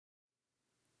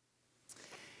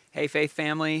Hey, Faith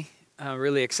family.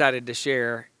 Really excited to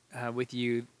share with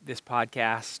you this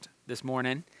podcast this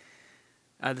morning.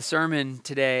 The sermon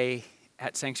today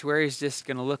at Sanctuary is just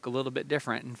going to look a little bit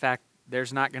different. In fact,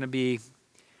 there's not going to be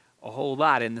a whole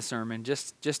lot in the sermon,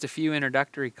 just a few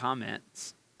introductory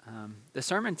comments. The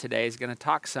sermon today is going to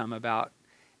talk some about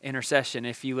intercession.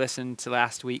 If you listened to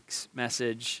last week's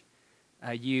message,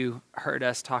 you heard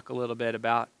us talk a little bit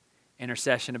about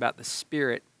intercession, about the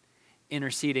Spirit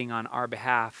interceding on our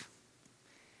behalf.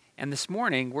 And this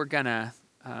morning, we're going to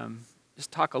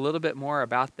just talk a little bit more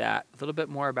about that, a little bit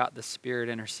more about the Spirit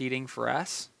interceding for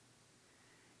us.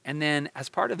 And then as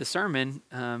part of the sermon,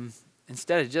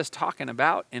 instead of just talking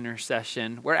about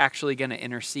intercession, we're actually going to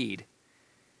intercede.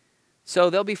 So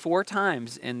there'll be 4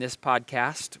 times in this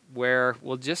podcast where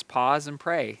we'll just pause and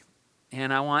pray.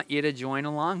 And I want you to join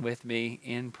along with me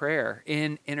in prayer,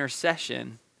 in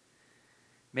intercession.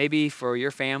 Maybe for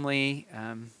your family,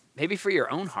 maybe for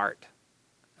your own heart,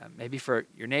 maybe for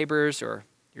your neighbors or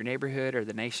your neighborhood or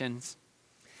the nations.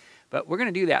 But we're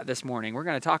going to do that this morning. We're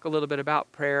going to talk a little bit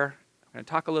about prayer. We're going to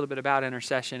talk a little bit about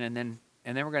intercession, and then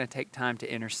we're going to take time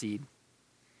to intercede.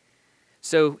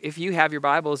 So if you have your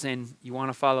Bibles and you want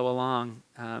to follow along,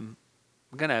 I'm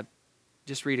going to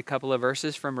just read a couple of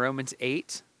verses from Romans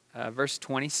 8, verse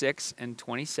 26 and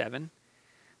 27,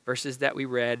 verses that we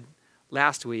read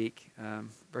last week,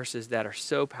 verses that are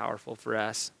so powerful for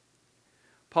us.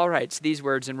 Paul writes these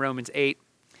words in Romans 8,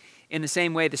 "In the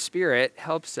same way the Spirit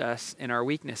helps us in our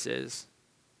weaknesses.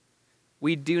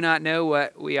 We do not know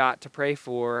what we ought to pray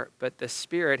for, but the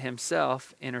Spirit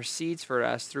himself intercedes for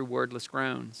us through wordless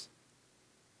groans.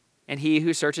 And he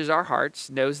who searches our hearts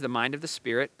knows the mind of the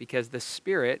Spirit, because the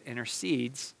Spirit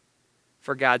intercedes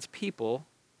for God's people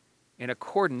in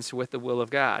accordance with the will of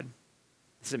God."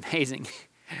 It's amazing.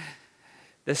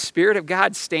 The Spirit of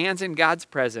God stands in God's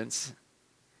presence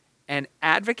and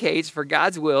advocates for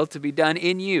God's will to be done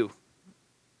in you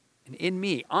and in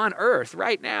me on earth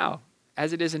right now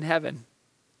as it is in heaven.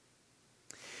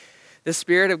 The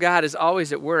Spirit of God is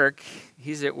always at work.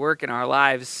 He's at work in our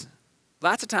lives,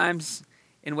 lots of times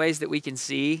in ways that we can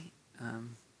see,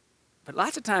 but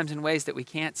lots of times in ways that we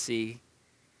can't see.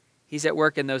 He's at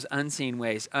work in those unseen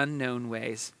ways, unknown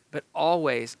ways, but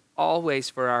always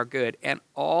for our good and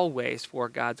always for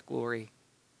God's glory.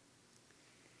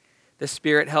 The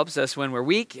Spirit helps us when we're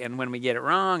weak and when we get it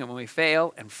wrong and when we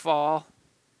fail and fall.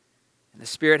 And the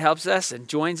Spirit helps us and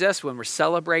joins us when we're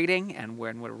celebrating and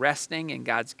when we're resting in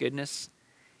God's goodness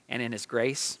and in His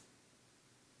grace.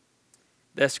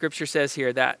 The Scripture says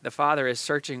here that the Father is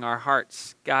searching our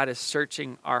hearts. God is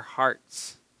searching our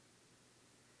hearts.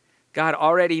 God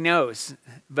already knows,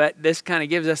 but this kind of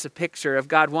gives us a picture of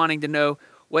God wanting to know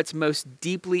what's most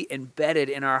deeply embedded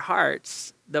in our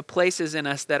hearts, the places in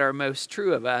us that are most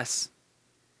true of us.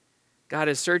 God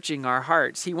is searching our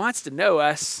hearts. He wants to know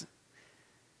us.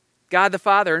 God the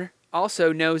Father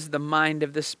also knows the mind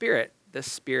of the Spirit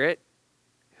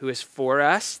who is for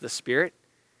us, the Spirit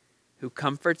who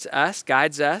comforts us,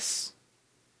 guides us,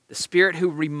 the Spirit who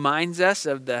reminds us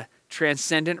of the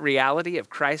transcendent reality of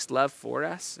Christ's love for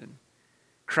us and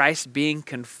Christ being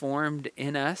conformed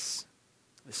in us.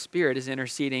 The Spirit is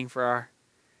interceding for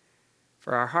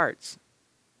our hearts.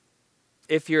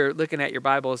 If you're looking at your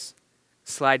Bibles,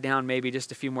 slide down maybe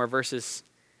just a few more verses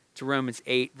to Romans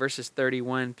 8, verses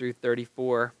 31 through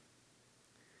 34.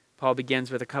 Paul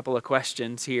begins with a couple of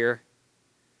questions here.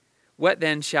 "What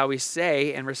then shall we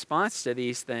say in response to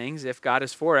these things? If God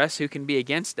is for us, who can be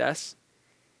against us?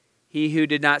 He who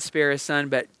did not spare his Son,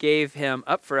 but gave him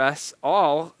up for us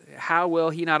all, how will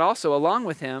he not also, along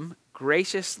with him,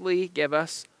 graciously give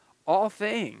us all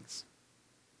things?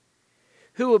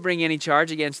 Who will bring any charge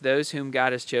against those whom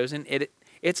God has chosen?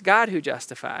 It's God who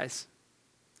justifies.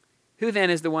 Who then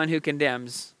is the one who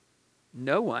condemns?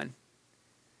 No one.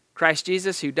 Christ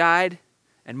Jesus, who died,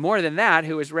 and more than that,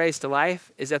 who was raised to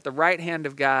life, is at the right hand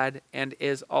of God and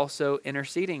is also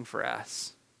interceding for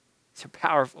us." These are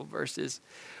powerful verses.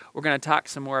 We're going to talk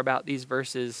some more about these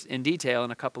verses in detail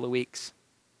in a couple of weeks.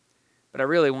 But I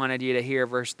really wanted you to hear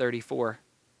verse 34.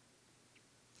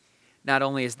 Not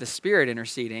only is the Spirit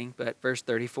interceding, but verse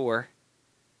 34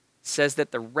 says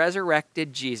that the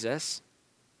resurrected Jesus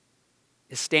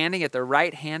is standing at the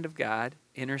right hand of God,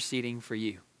 interceding for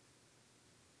you.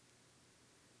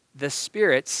 The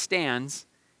Spirit stands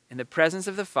in the presence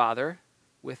of the Father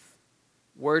with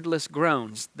wordless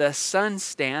groans. The Son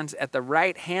stands at the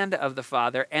right hand of the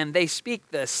Father, and they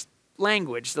speak this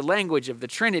language, the language of the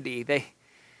Trinity.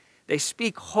 They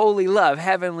speak holy love,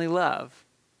 heavenly love,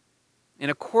 in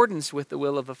accordance with the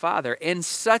will of the Father, in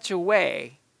such a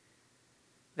way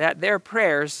that their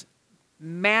prayers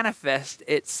manifest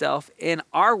itself in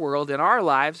our world, in our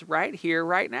lives, right here,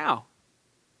 right now.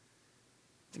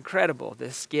 It's incredible,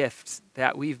 this gift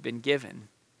that we've been given,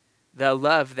 the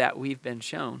love that we've been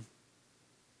shown.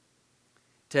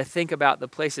 To think about the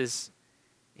places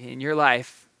in your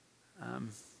life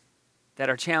that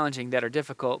are challenging, that are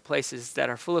difficult, places that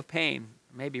are full of pain,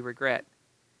 maybe regret,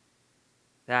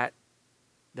 that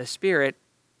the Spirit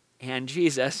and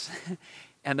Jesus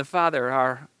and the Father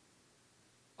are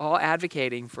all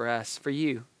advocating for us, for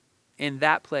you, in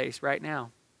that place right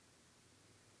now.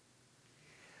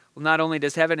 Well, not only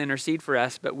does heaven intercede for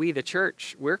us, but we, the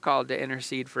church, we're called to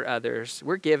intercede for others.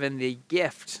 We're given the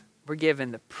gift, we're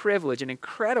given the privilege, an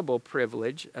incredible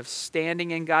privilege of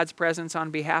standing in God's presence on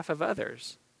behalf of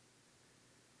others.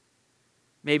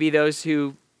 Maybe those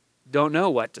who don't know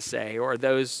what to say, or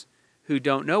those who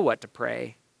don't know what to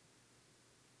pray.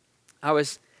 I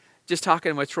was just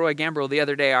talking with Troy Gambrill the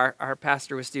other day, our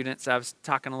pastor with students. I was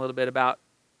talking a little bit about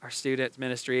our students'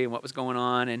 ministry and what was going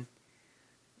on, and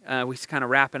we was kind of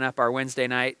wrapping up our Wednesday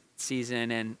night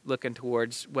season and looking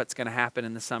towards what's going to happen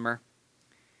in the summer.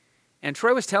 And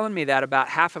Troy was telling me that about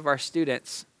half of our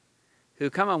students who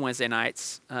come on Wednesday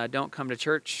nights don't come to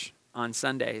church on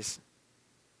Sundays.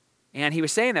 And he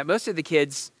was saying that most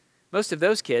of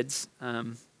those kids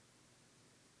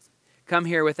come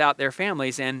here without their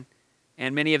families, and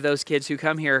many of those kids who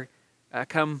come here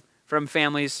come from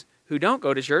families who don't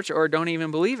go to church or don't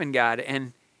even believe in God.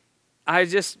 And I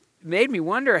just made me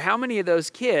wonder how many of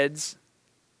those kids,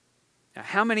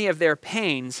 how many of their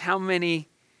pains, how many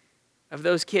of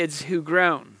those kids who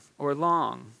groan or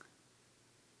long,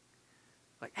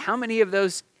 like how many of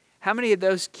those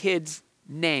kids'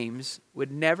 names would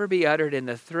never be uttered in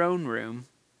the throne room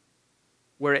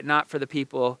were it not for the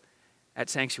people at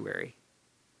Sanctuary.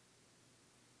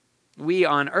 We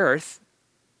on earth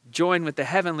join with the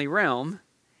heavenly realm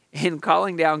in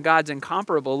calling down God's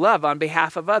incomparable love on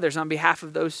behalf of others, on behalf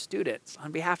of those students,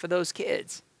 on behalf of those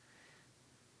kids,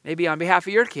 maybe on behalf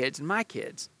of your kids and my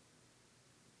kids.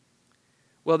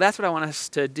 Well, that's what I want us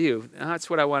to do. That's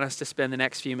what I want us to spend the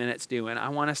next few minutes doing. I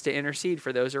want us to intercede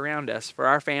for those around us, for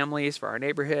our families, for our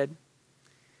neighborhood,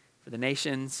 for the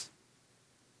nations.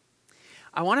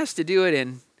 I want us to do it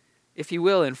in, if you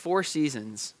will, in 4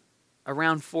 seasons,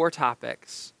 around 4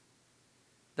 topics.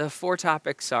 The 4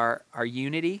 topics are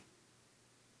unity,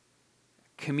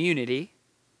 community,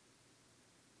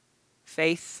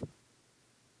 faith,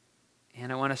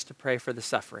 and I want us to pray for the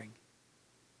suffering.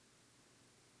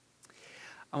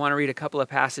 I want to read a couple of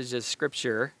passages of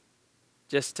Scripture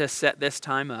just to set this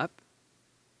time up.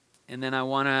 And then I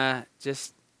want to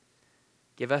just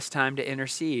give us time to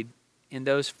intercede in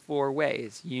those 4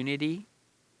 ways: unity,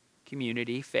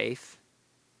 community, faith,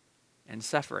 and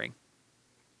suffering.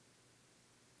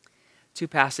 2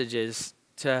 passages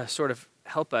to sort of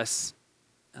help us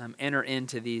enter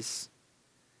into these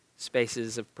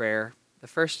spaces of prayer. The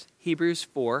first, Hebrews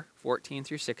 4:14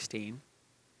 through 16.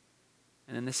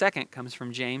 And then the second comes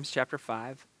from James chapter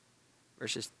 5,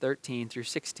 verses 13 through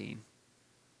 16.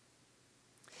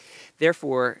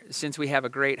 Therefore, since we have a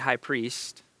great high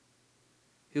priest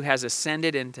who has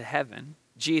ascended into heaven,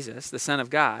 Jesus, the Son of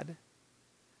God,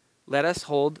 let us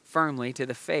hold firmly to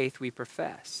the faith we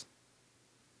profess.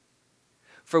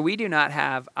 For we do not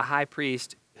have a high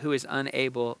priest who is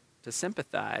unable to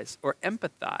sympathize or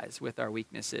empathize with our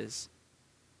weaknesses,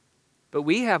 but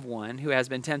we have one who has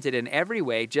been tempted in every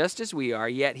way, just as we are,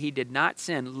 yet he did not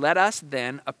sin. Let us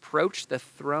then approach the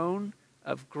throne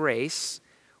of grace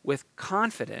with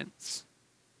confidence,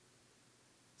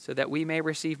 so that we may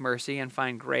receive mercy and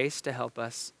find grace to help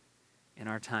us in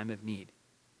our time of need.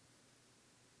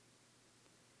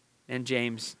 And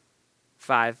James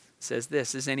 5 says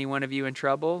this: Is any one of you in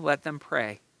trouble? Let them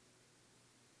pray.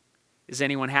 Is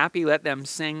anyone happy? Let them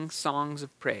sing songs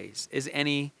of praise. Is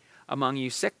any among you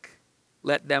sick?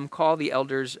 Let them call the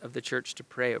elders of the church to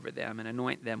pray over them and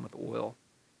anoint them with oil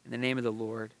in the name of the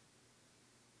Lord.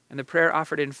 And the prayer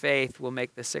offered in faith will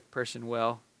make the sick person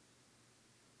well.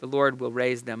 The Lord will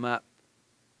raise them up.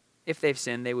 If they've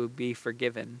sinned, they will be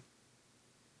forgiven.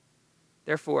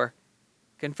 Therefore,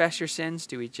 confess your sins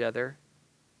to each other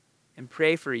and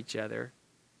pray for each other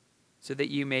so that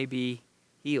you may be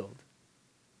healed.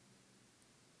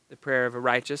 The prayer of a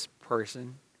righteous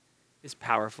person is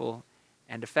powerful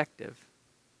and effective.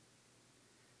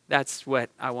 That's what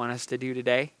I want us to do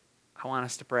today. I want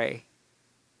us to pray.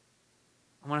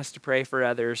 I want us to pray for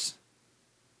others,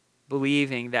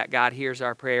 believing that God hears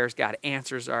our prayers, God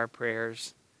answers our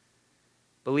prayers,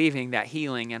 believing that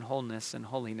healing and wholeness and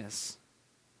holiness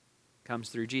comes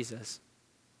through Jesus.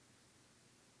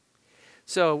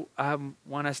 So I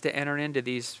want us to enter into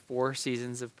these 4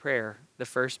 seasons of prayer, the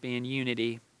first being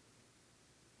unity.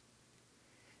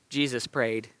 Jesus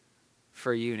prayed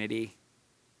for unity.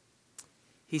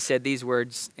 He said these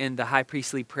words in the high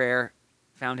priestly prayer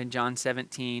found in John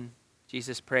 17.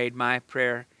 Jesus prayed, "My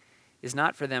prayer is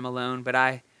not for them alone, but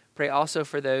I pray also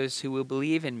for those who will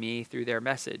believe in me through their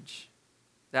message,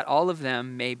 that all of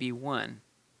them may be one.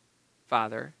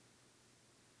 Father,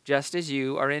 just as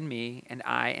you are in me and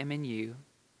I am in you,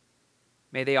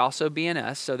 may they also be in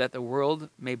us, so that the world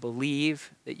may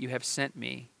believe that you have sent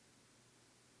me.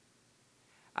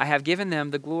 I have given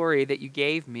them the glory that you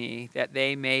gave me, that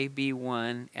they may be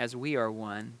one as we are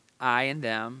one, I and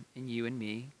them, and you and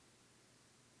me,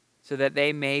 so that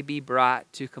they may be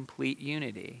brought to complete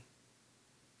unity.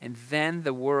 And then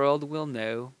the world will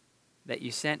know that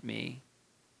you sent me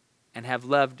and have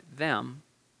loved them,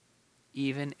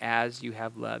 even as you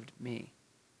have loved me."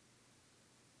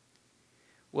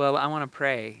 Well, I want to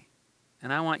pray,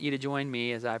 and I want you to join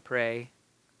me as I pray.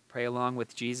 Pray along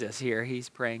with Jesus here. He's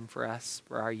praying for us,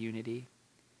 for our unity.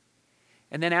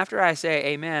 And then after I say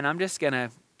amen, I'm just going to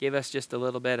give us just a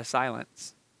little bit of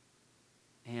silence.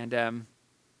 And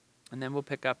then we'll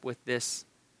pick up with this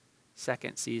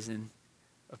second season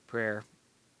of prayer.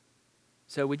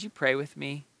 So would you pray with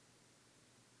me?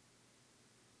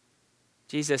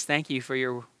 Jesus, thank you for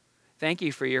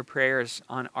your prayers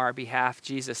on our behalf.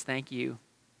 Jesus, thank you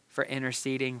for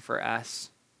interceding for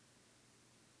us.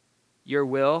 Your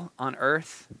will on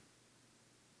earth,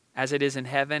 as it is in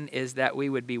heaven, is that we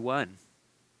would be one.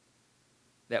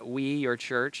 That we, your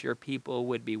church, your people,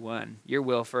 would be one. Your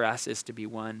will for us is to be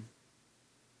one.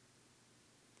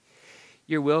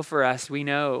 Your will for us, we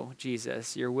know,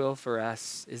 Jesus, your will for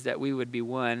us is that we would be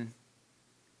one.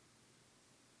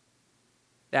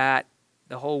 That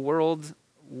the whole world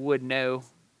would know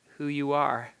who you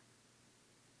are,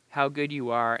 how good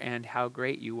you are, and how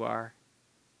great you are.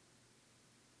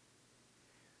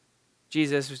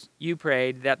 Jesus, you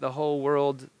prayed that the whole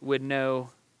world would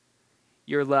know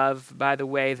your love by the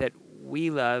way that we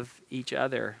love each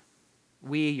other,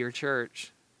 we, your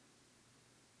church.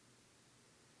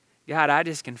 God, I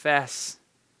just confess,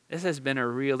 this has been a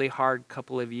really hard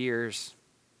couple of years.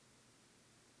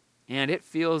 And it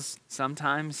feels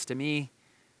sometimes to me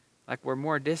like we're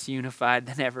more disunified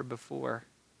than ever before.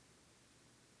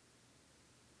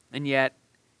 And yet,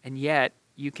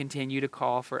 you continue to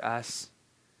call for us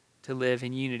to live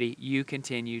in unity. You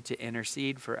continue to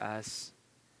intercede for us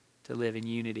to live in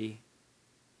unity.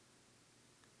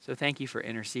 So thank you for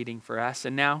interceding for us.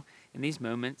 And now, in these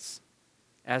moments,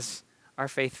 as our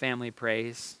faith family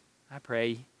prays, I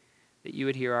pray that you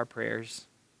would hear our prayers,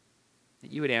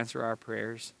 that you would answer our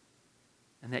prayers,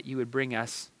 and that you would bring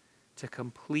us to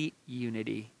complete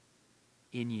unity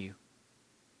in you.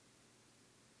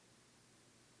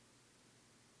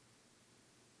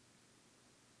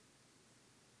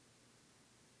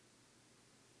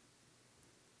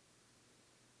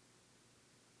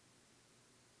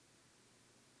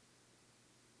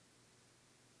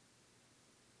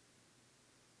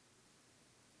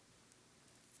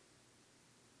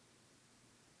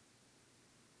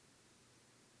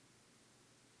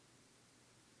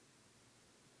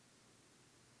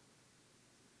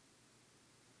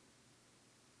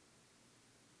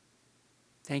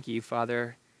 Thank you,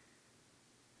 Father,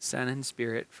 Son, and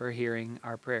Spirit, for hearing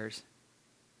our prayers.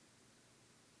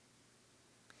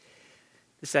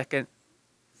 The second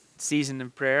season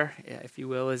of prayer, if you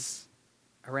will, is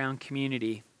around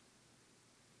community.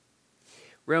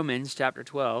 Romans chapter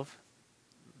 12,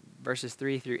 verses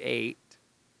 3 through 8,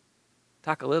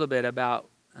 talk a little bit about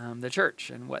the church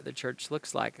and what the church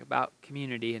looks like, about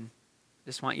community. And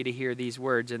just want you to hear these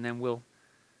words, and then we'll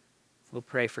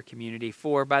pray for community.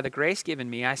 "For by the grace given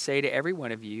me, I say to every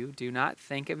one of you, do not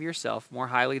think of yourself more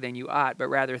highly than you ought, but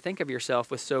rather think of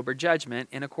yourself with sober judgment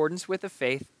in accordance with the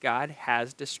faith God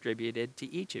has distributed to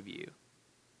each of you.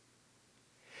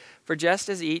 For just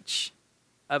as each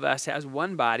of us has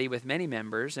one body with many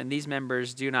members, and these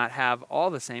members do not have all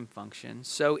the same function,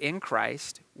 so in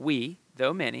Christ we,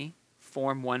 though many,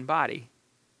 form one body,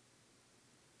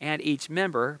 and each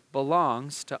member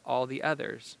belongs to all the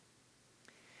others.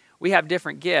 We have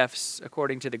different gifts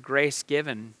according to the grace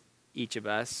given each of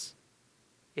us.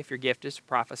 If your gift is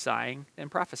prophesying, then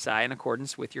prophesy in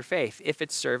accordance with your faith. If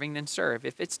it's serving, then serve.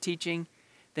 If it's teaching,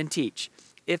 then teach.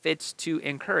 If it's to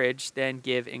encourage, then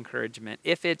give encouragement.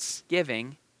 If it's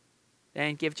giving,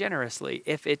 then give generously.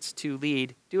 If it's to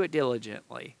lead, do it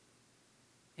diligently.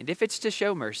 And if it's to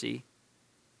show mercy,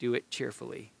 do it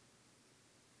cheerfully."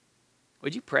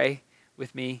 Would you pray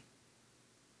with me?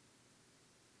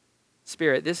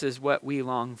 Spirit, this is what we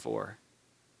long for.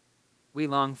 We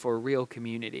long for real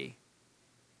community.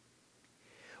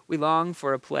 We long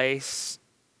for a place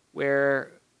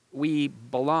where we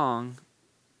belong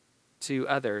to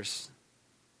others.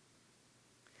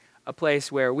 A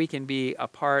place where we can be a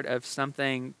part of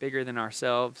something bigger than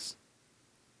ourselves.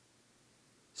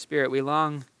 Spirit, we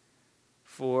long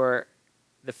for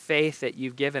the faith that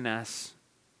you've given us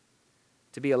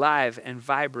to be alive and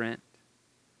vibrant.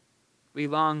 We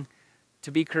long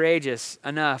to be courageous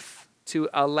enough to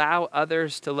allow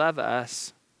others to love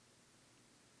us.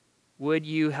 Would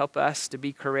you help us to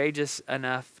be courageous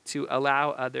enough to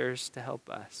allow others to help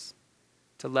us,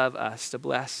 to love us, to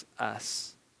bless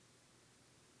us?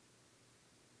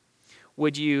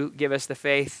 Would you give us the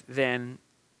faith then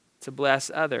to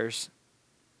bless others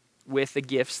with the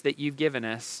gifts that you've given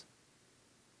us,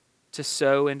 to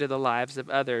sow into the lives of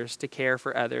others, to care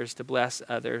for others, to bless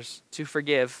others, to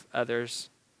forgive others,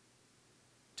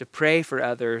 to pray for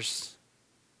others,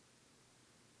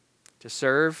 to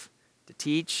serve, to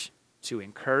teach, to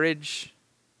encourage,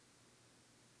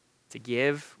 to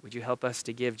give? Would you help us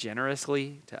to give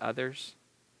generously to others?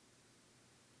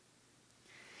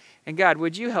 And God,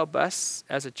 would you help us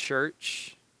as a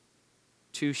church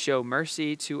to show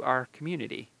mercy to our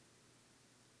community?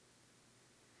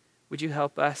 Would you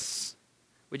help us?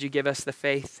 Would you give us the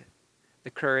faith,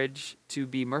 the courage to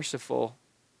be merciful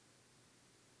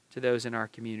to those in our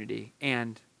community?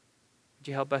 And would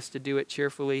you help us to do it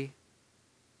cheerfully?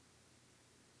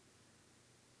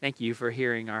 Thank you for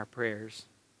hearing our prayers.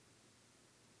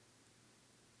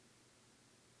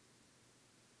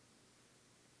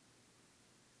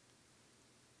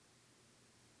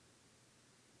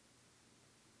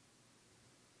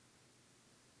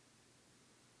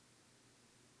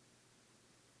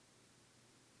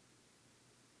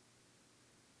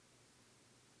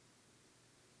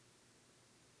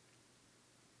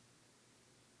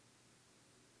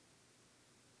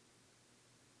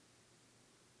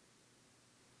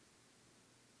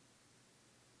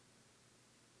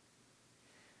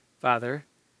 Father,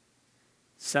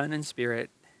 Son, and Spirit,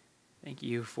 thank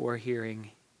you for hearing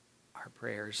our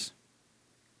prayers.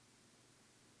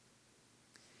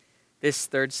 This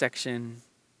third section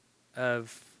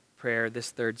of prayer, this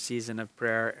third season of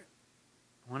prayer,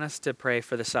 I want us to pray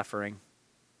for the suffering.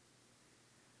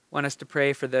 I want us to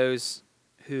pray for those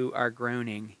who are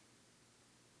groaning.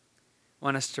 I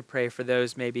want us to pray for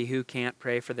those maybe who can't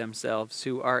pray for themselves,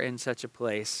 who are in such a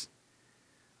place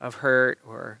of hurt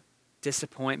or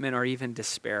disappointment or even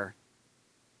despair.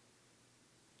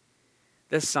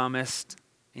 This psalmist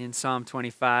in Psalm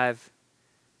 25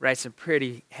 writes some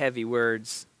pretty heavy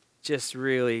words, just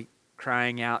really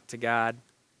crying out to God.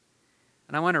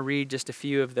 And I want to read just a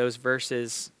few of those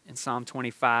verses in Psalm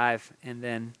 25, and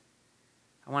then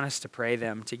I want us to pray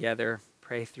them together,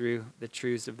 pray through the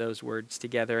truths of those words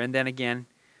together, and then again,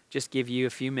 just give you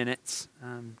a few minutes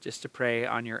just to pray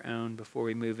on your own before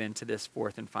we move into this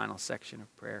fourth and final section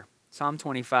of prayer. Psalm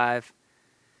 25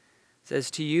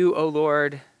 says, "To you, O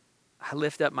Lord, I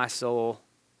lift up my soul.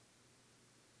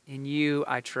 In you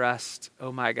I trust,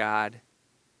 O my God.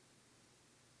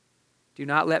 Do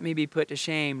not let me be put to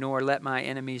shame, nor let my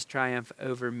enemies triumph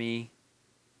over me.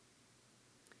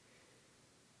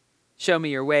 Show me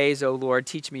your ways, O Lord.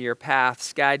 Teach me your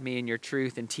paths. Guide me in your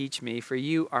truth and teach me, for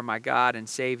you are my God and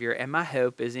Savior, and my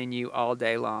hope is in you all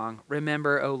day long.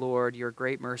 Remember, O Lord, your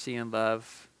great mercy and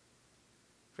love,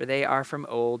 for they are from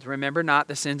old. Remember not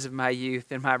the sins of my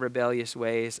youth and my rebellious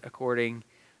ways. According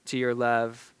to your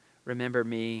love, remember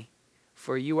me,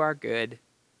 for you are good,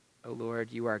 O Lord,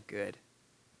 you are good."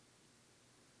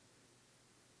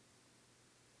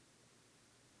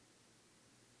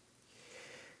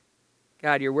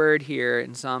 God, your word here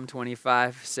in Psalm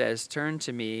 25 says, "Turn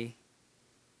to me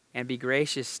and be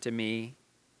gracious to me,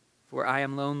 for I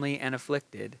am lonely and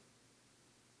afflicted.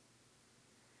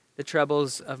 The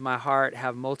troubles of my heart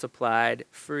have multiplied.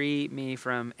 Free me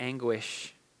from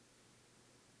anguish.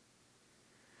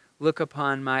 Look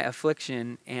upon my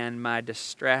affliction and my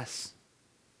distress,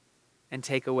 and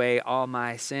take away all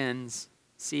my sins.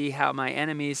 See how my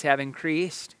enemies have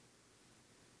increased,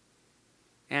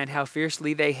 and how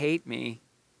fiercely they hate me.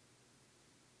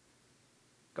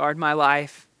 Guard my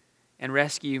life and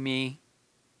rescue me.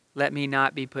 Let me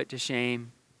not be put to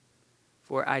shame,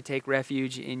 for I take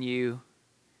refuge in you.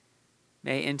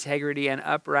 May integrity and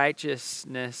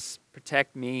uprightness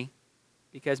protect me,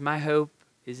 because my hope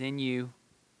is in you.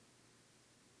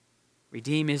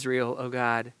 Redeem Israel, O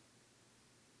God,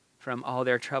 from all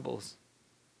their troubles."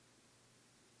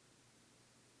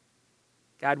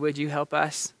 God, would you help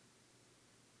us?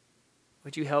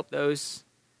 Would you help those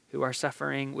who are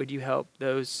suffering? Would you help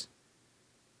those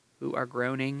who are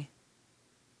groaning?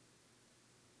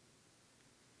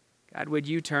 God, would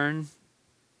you turn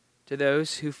to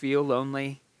those who feel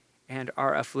lonely and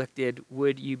are afflicted?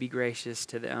 Would you be gracious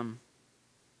to them?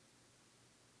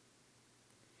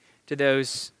 To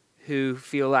those who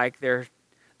feel like the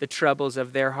troubles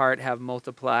of their heart have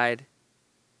multiplied,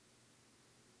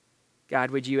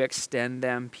 God, would you extend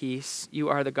them peace? You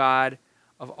are the God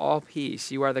of all peace.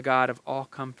 You are the God of all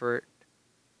comfort.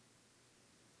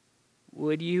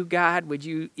 Would you, God, would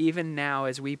you, even now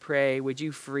as we pray, would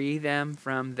you free them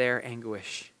from their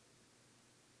anguish?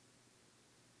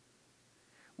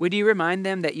 Would you remind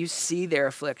them that you see their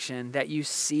affliction, that you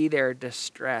see their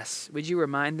distress? Would you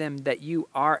remind them that you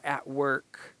are at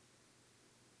work?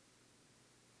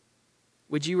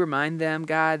 Would you remind them,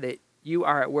 God, that you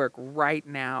are at work right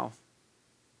now?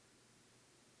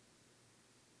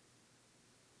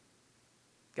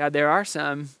 God, there are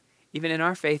some, even in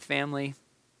our faith family,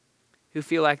 who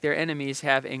feel like their enemies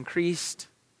have increased.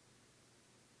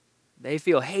 They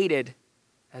feel hated,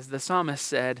 as the psalmist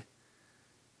said.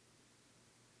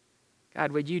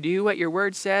 God, would you do what your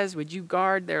word says? Would you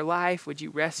guard their life? Would you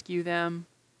rescue them?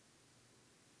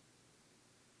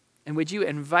 And would you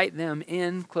invite them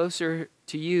in closer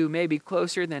to you, maybe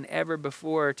closer than ever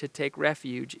before, to take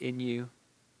refuge in you?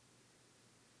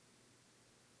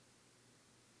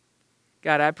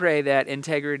 God, I pray that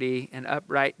integrity and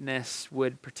uprightness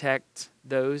would protect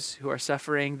those who are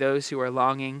suffering, those who are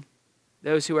longing,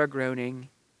 those who are groaning.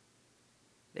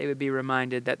 They would be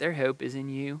reminded that their hope is in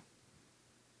you.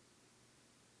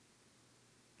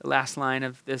 The last line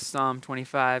of this Psalm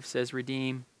 25 says,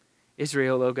 "Redeem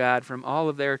Israel, O God, from all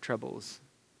of their troubles."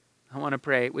 I want to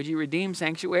pray, would you redeem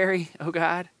Sanctuary, O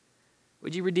God?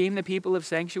 Would you redeem the people of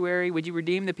Sanctuary? Would you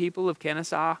redeem the people of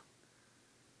Kennesaw?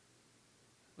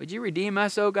 Would you redeem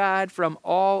us, O God, from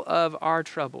all of our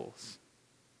troubles?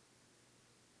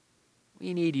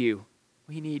 We need you.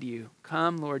 We need you.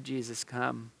 Come, Lord Jesus,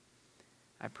 come.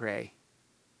 I pray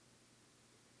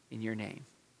in your name.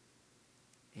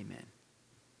 Amen.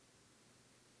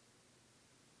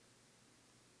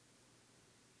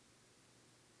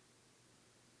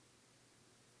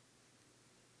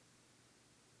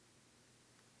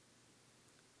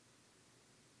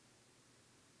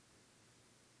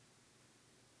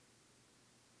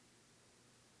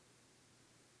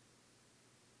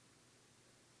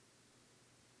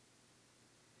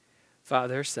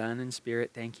 Father, Son, and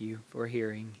Spirit, thank you for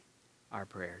hearing our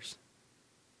prayers.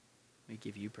 We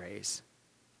give you praise.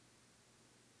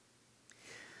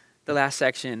 The last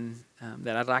section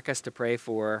that I'd like us to pray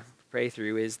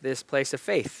through, is this place of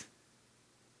faith.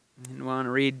 And I want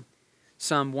to read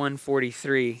Psalm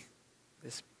 143.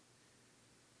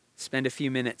 Spend a few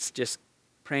minutes just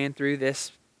praying through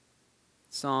this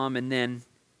psalm, and then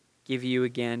give you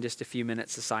again just a few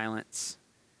minutes of silence.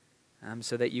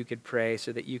 So that you could pray,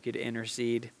 so that you could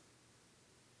intercede.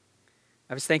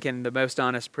 I was thinking the most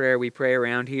honest prayer we pray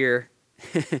around here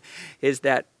is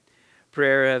that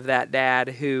prayer of that dad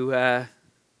who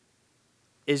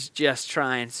is just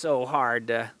trying so hard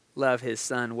to love his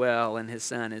son well, and his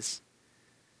son is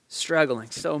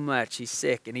struggling so much. He's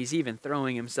sick, and he's even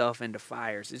throwing himself into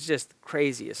fires. It's just the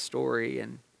craziest story.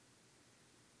 And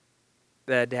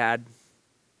the dad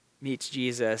meets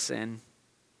Jesus and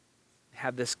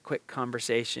have this quick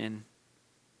conversation.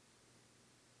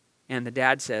 And the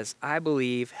dad says, "I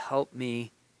believe, help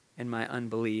me in my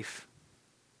unbelief."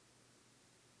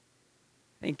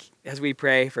 I think as we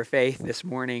pray for faith this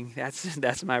morning,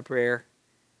 that's my prayer.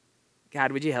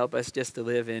 God, would you help us just to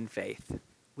live in faith?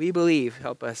 We believe,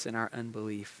 help us in our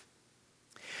unbelief.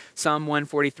 Psalm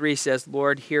 143 says,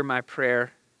 "Lord, hear my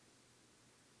prayer.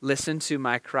 Listen to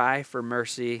my cry for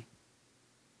mercy.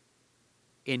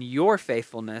 In your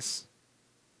faithfulness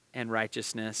and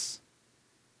righteousness,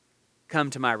 come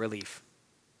to my relief.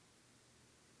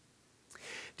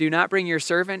 Do not bring your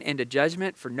servant into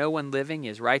judgment, for no one living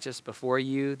is righteous before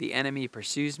you. The enemy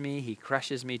pursues me. He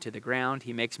crushes me to the ground.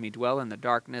 He makes me dwell in the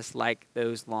darkness like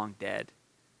those long dead.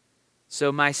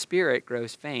 So my spirit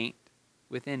grows faint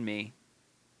within me,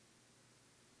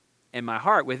 and my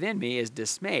heart within me is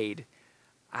dismayed.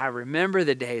 I remember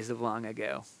the days of long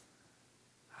ago.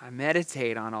 I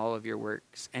meditate on all of your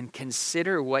works and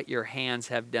consider what your hands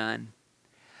have done.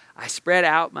 I spread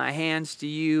out my hands to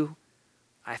you.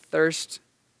 I thirst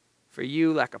for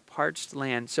you like a parched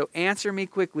land. So answer me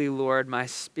quickly, Lord. My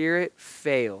spirit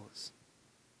fails.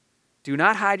 Do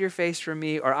not hide your face from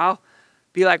me, or I'll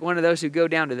be like one of those who go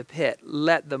down to the pit.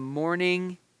 Let the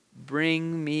morning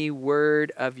bring me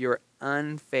word of your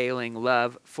unfailing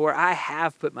love, for I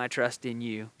have put my trust in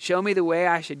you. Show me the way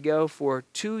I should go, for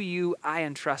to you I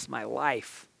entrust my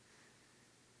life.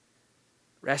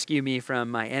 Rescue me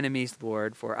from my enemies,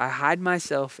 Lord, for I hide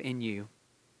myself in you.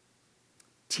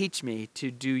 Teach me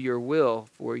to do your will,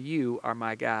 for you are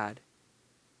my God.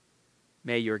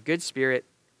 May your good spirit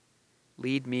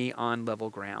lead me on level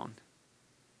ground.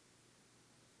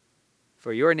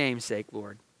 For your name's sake,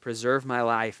 Lord, preserve my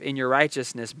life. In your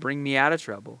righteousness, bring me out of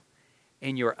trouble.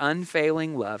 In your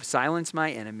unfailing love, silence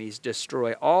my enemies,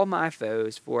 destroy all my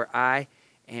foes, for I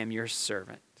am your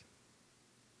servant.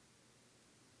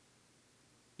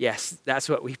 Yes, that's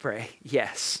what we pray.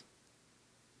 Yes.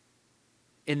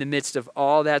 In the midst of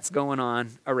all that's going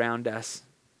on around us,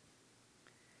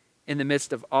 in the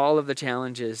midst of all of the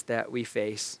challenges that we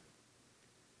face,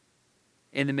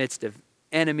 in the midst of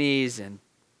enemies and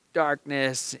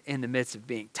darkness, in the midst of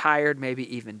being tired,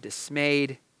 maybe even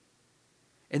dismayed,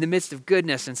 in the midst of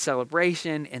goodness and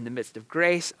celebration, in the midst of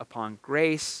grace upon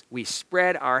grace, we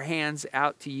spread our hands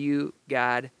out to you,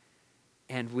 God,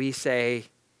 and we say,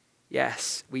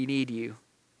 yes, we need you.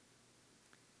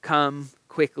 Come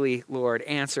quickly, Lord.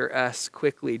 Answer us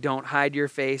quickly. Don't hide your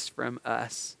face from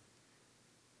us.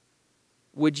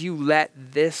 Would you let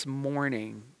this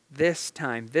morning, this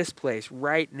time, this place,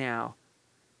 right now,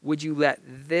 would you let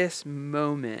this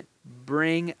moment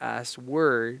bring us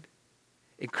word,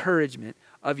 encouragement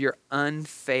of your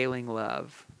unfailing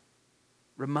love?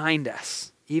 Remind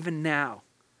us, even now,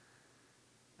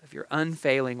 of your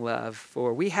unfailing love,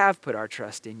 for we have put our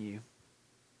trust in you.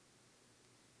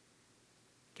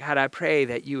 God, I pray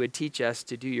that you would teach us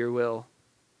to do your will,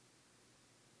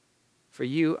 for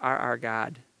you are our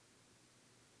God.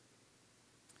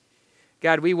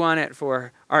 God, we want it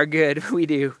for our good. We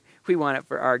do. We want it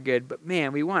for our good. But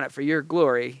man, we want it for your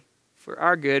glory. For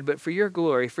our good, but for your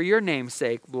glory. For your name's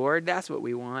sake, Lord. That's what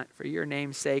we want. For your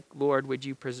name's sake, Lord, would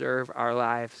you preserve our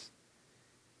lives?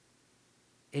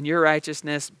 In your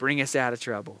righteousness, bring us out of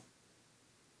trouble.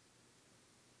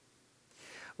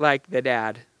 Like the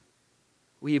dad,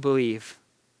 we believe.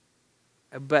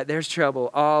 But there's trouble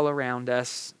all around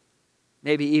us.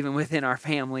 Maybe even within our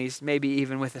families. Maybe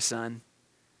even with a son.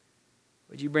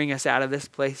 Would you bring us out of this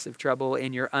place of trouble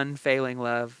in your unfailing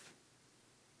love?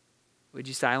 Would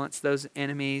you silence those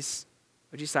enemies?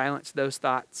 Would you silence those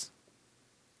thoughts?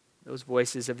 Those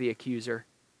voices of the accuser?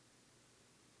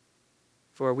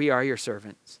 For we are your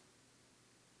servants.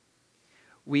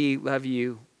 We love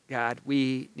you, God.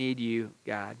 We need you,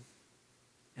 God.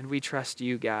 And we trust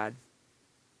you, God.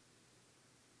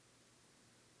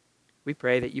 We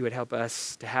pray that you would help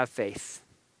us to have faith.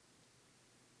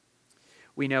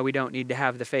 We know we don't need to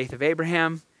have the faith of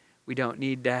Abraham. We don't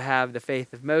need to have the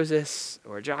faith of Moses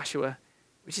or Joshua.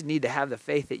 We just need to have the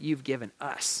faith that you've given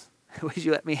us. Would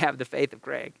you let me have the faith of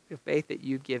Greg, the faith that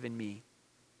you've given me?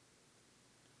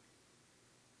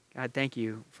 God, thank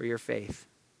you for your faith.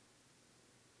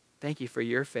 Thank you for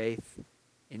your faith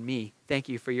in me. Thank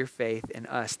you for your faith in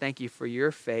us. Thank you for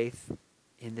your faith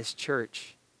in this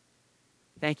church.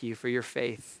 Thank you for your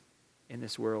faith in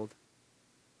this world.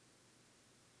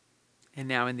 And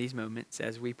now in these moments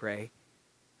as we pray,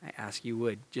 I ask you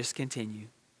would just continue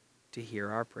to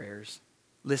hear our prayers,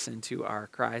 listen to our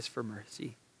cries for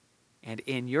mercy, and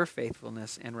in your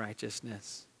faithfulness and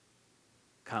righteousness,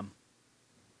 come.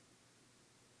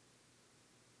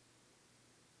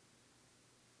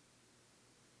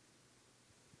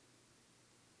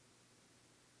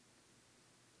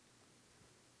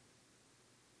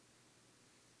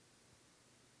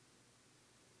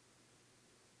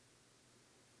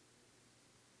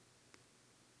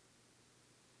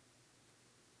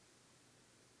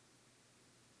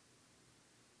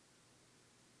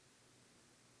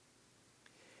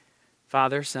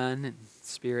 Father, Son, and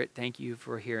Spirit, thank you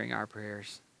for hearing our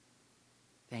prayers.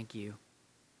 Thank you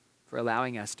for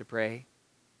allowing us to pray.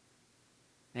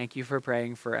 Thank you for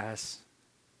praying for us.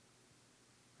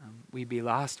 We'd be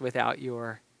lost without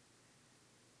your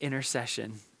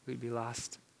intercession. We'd be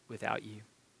lost without you.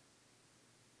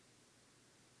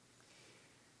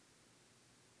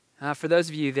 For those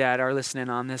of you that are listening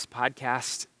on this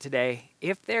podcast today,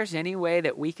 if there's any way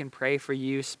that we can pray for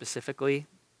you specifically,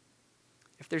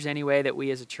 if there's any way that we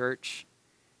as a church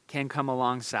can come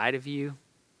alongside of you,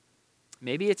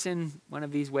 maybe it's in one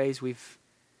of these ways we've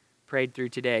prayed through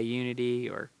today, unity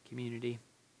or community,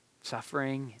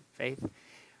 suffering, faith.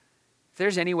 If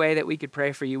there's any way that we could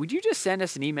pray for you, would you just send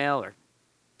us an email or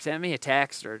send me a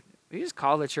text, or will you just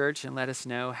call the church and let us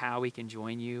know how we can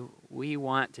join you? We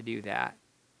want to do that.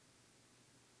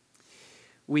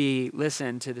 We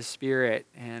listen to the Spirit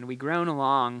and we groan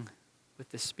along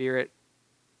with the Spirit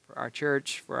for our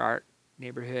church, for our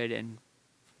neighborhood, and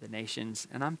for the nations.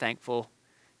 And I'm thankful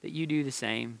that you do the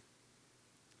same.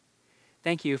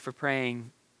 Thank you for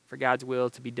praying for God's will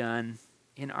to be done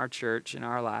in our church, in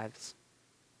our lives,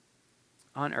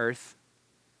 on earth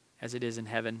as it is in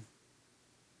heaven.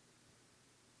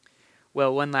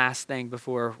 Well, one last thing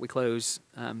before we close.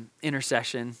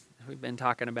 Intercession, we've been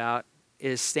talking about,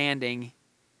 is standing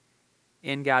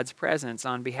in God's presence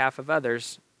on behalf of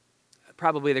others.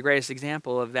 Probably the greatest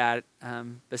example of that,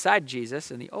 beside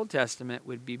Jesus in the Old Testament,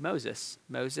 would be Moses.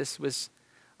 Moses was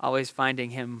always finding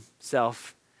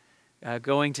himself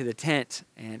going to the tent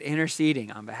and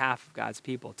interceding on behalf of God's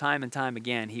people. Time and time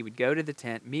again, he would go to the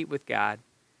tent, meet with God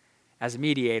as a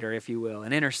mediator, if you will,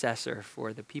 an intercessor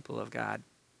for the people of God.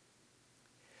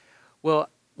 Well,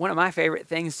 one of my favorite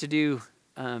things to do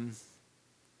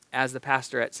as the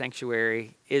pastor at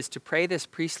Sanctuary is to pray this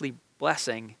priestly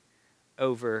blessing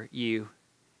over you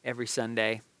every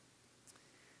Sunday.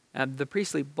 The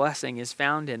priestly blessing is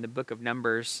found in the book of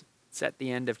Numbers. It's at the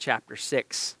end of chapter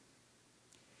 6.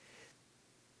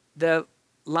 The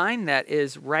line that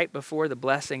is right before the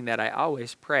blessing that I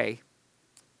always pray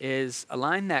is a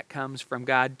line that comes from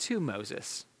God to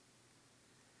Moses.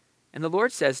 And the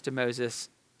Lord says to Moses,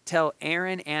 "Tell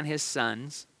Aaron and his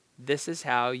sons, this is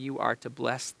how you are to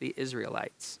bless the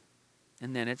Israelites."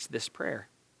 And then it's this prayer.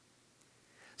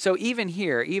 So even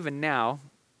here, even now,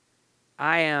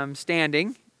 I am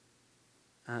standing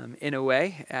in a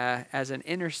way as an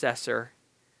intercessor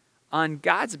on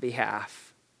God's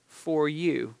behalf for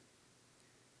you.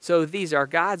 So these are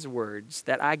God's words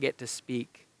that I get to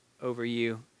speak over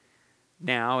you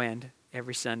now and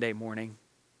every Sunday morning.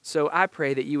 So I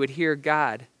pray that you would hear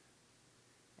God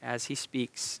as he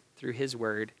speaks through his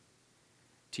word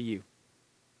to you.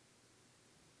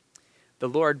 The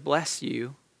Lord bless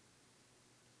you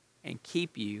and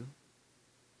keep you.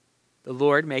 The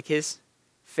Lord make his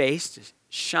face to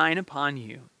shine upon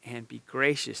you and be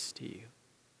gracious to you.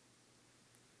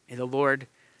 May the Lord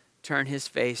turn his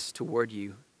face toward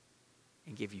you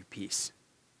and give you peace.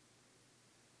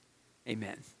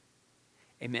 Amen.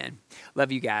 Amen.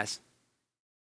 Love you guys.